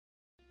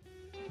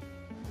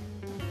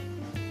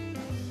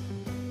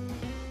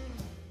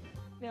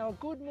a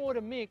good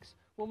mortar mix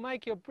will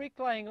make your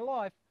bricklaying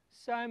life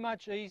so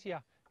much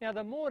easier. Now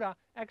the mortar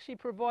actually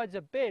provides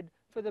a bed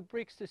for the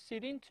bricks to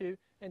sit into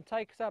and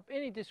takes up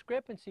any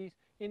discrepancies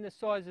in the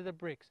size of the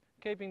bricks,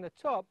 keeping the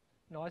top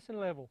nice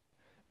and level.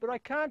 But I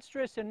can't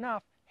stress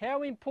enough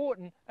how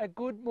important a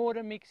good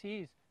mortar mix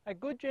is. A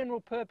good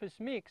general purpose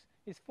mix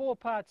is 4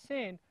 parts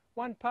sand,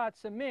 1 part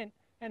cement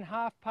and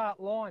half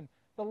part lime.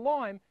 The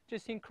lime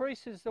just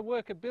increases the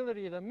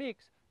workability of the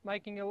mix,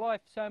 making your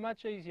life so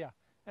much easier.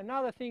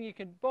 Another thing you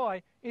can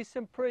buy is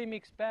some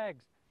pre-mix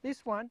bags.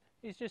 This one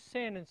is just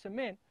sand and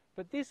cement,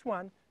 but this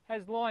one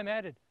has lime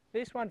added.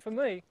 This one for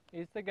me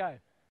is the go.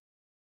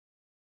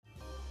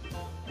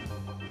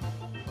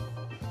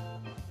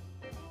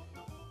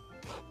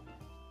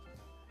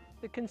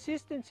 The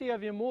consistency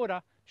of your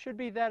mortar should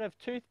be that of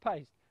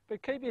toothpaste,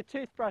 but keep your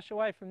toothbrush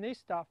away from this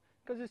stuff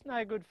because it's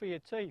no good for your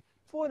teeth.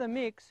 For the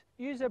mix,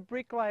 use a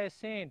bricklayer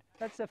sand.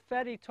 That's a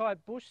fatty type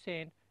bush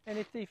sand, and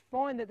if you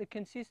find that the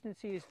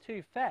consistency is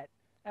too fat,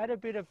 add a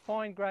bit of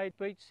fine grade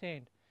beach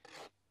sand.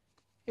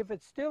 If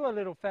it's still a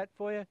little fat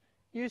for you,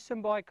 use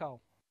some bicoal.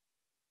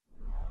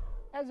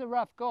 As a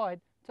rough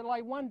guide, to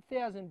lay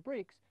 1,000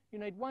 bricks, you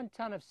need 1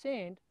 tonne of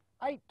sand,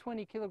 8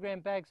 20-kilogram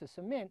bags of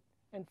cement,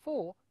 and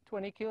 4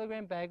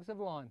 20-kilogram bags of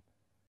lime.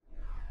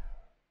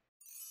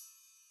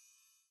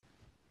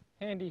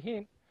 Handy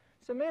hint,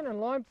 cement and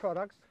lime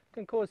products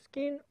can cause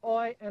skin,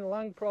 eye and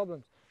lung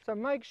problems, so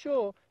make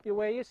sure you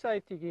wear your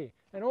safety gear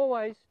and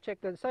always check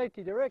the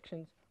safety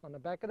directions on the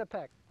back of the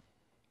pack.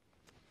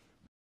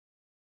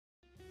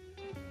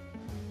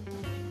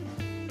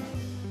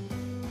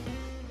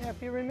 Now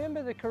if you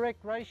remember, the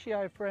correct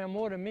ratio for our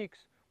mortar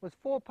mix was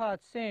 4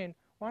 parts sand,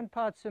 1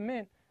 part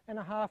cement and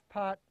a half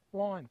part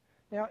lime.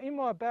 Now in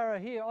my barrow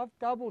here I've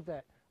doubled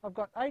that. I've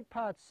got 8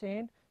 parts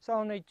sand, so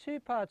I'll need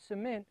 2 parts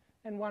cement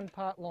and 1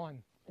 part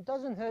lime. It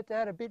doesn't hurt to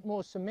add a bit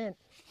more cement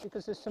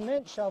because the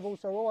cement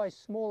shovels are always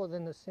smaller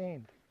than the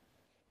sand.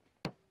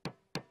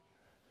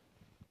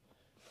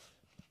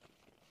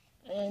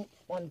 And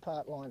 1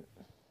 part lime.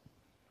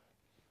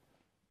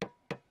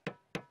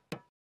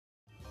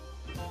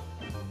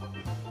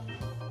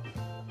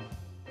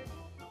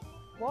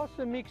 Whilst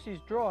the mix is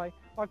dry,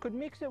 I could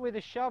mix it with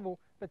a shovel,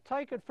 but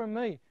take it from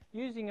me,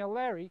 using a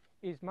Larry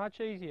is much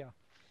easier.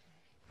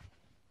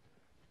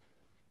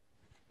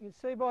 You can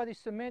see by this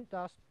cement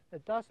dust, the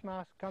dust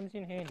mask comes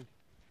in handy.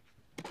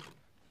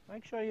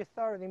 Make sure you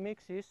thoroughly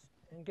mix this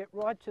and get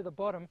right to the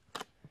bottom.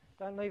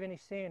 Don't leave any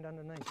sand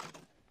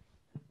underneath.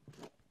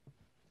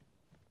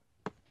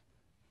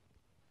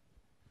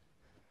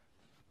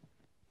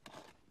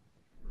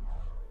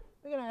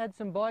 We're going to add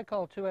some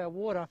bicoal to our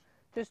water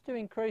just to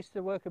increase the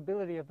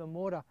workability of the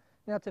mortar.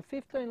 Now to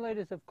 15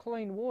 litres of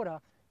clean water,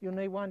 you'll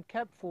need 1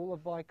 capful of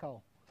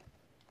bicoal.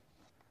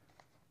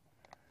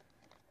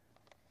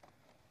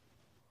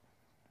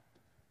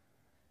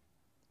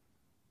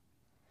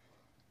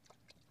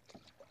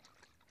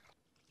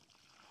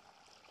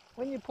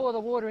 When you pour the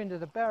water into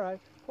the barrow,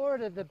 pour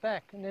it at the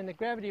back and then the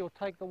gravity will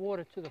take the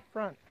water to the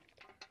front.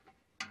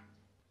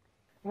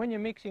 When you're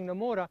mixing the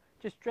mortar,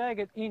 just drag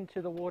it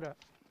into the water.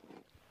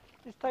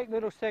 Just take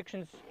little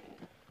sections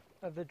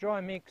of the dry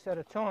mix at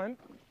a time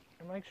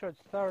and make sure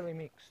it's thoroughly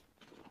mixed.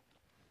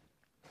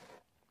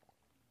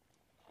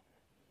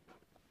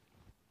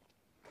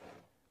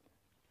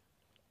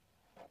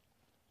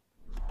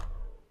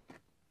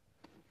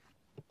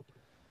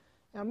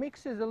 Our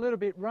mix is a little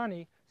bit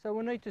runny, so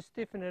we'll need to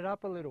stiffen it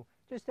up a little.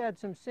 Just add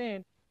some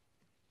sand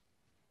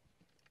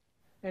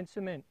and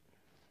cement.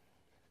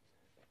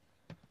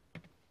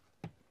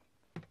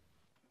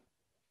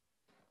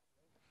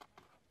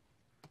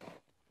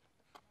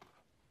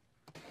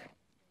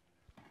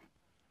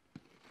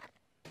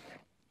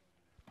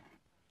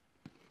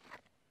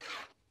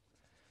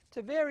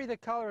 To vary the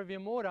colour of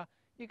your mortar,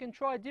 you can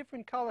try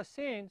different colour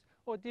sands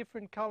or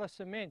different colour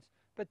cements,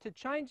 but to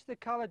change the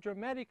colour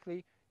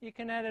dramatically, you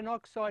can add an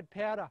oxide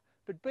powder.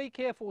 But be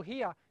careful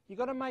here, you've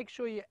got to make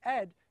sure you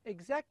add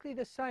exactly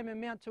the same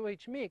amount to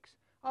each mix,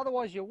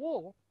 otherwise your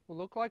wall will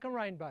look like a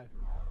rainbow.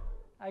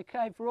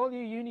 Okay, for all you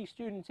uni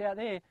students out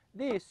there,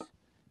 this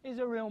is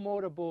a real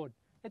mortar board.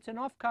 It's an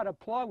offcut of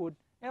plywood,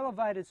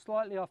 elevated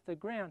slightly off the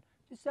ground,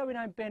 just so we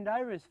don't bend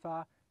over as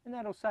far, and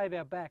that'll save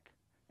our back.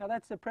 Now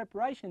that's the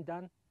preparation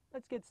done,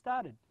 let's get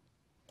started.